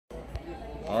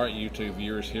All right, YouTube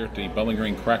viewers, here at the Bowling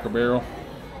Green Cracker Barrel.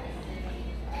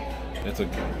 This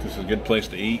is a good place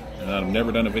to eat. I've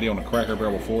never done a video on a Cracker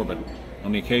Barrel before, but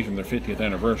on the occasion of their 50th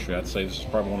anniversary, I'd say this is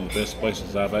probably one of the best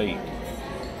places I've ate.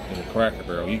 Is a Cracker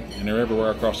Barrel, and they're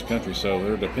everywhere across the country, so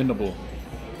they're a dependable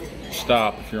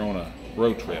stop if you're on a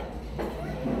road trip.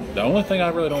 The only thing I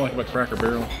really don't like about Cracker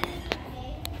Barrel,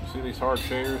 you see these hard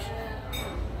chairs?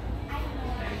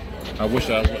 I wish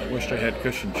they had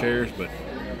cushioned chairs, but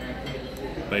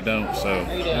they don't. So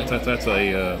that's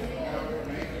a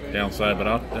downside,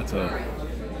 but that's a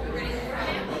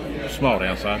small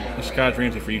downside. This is Kai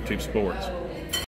Ramsey for YouTube Sports.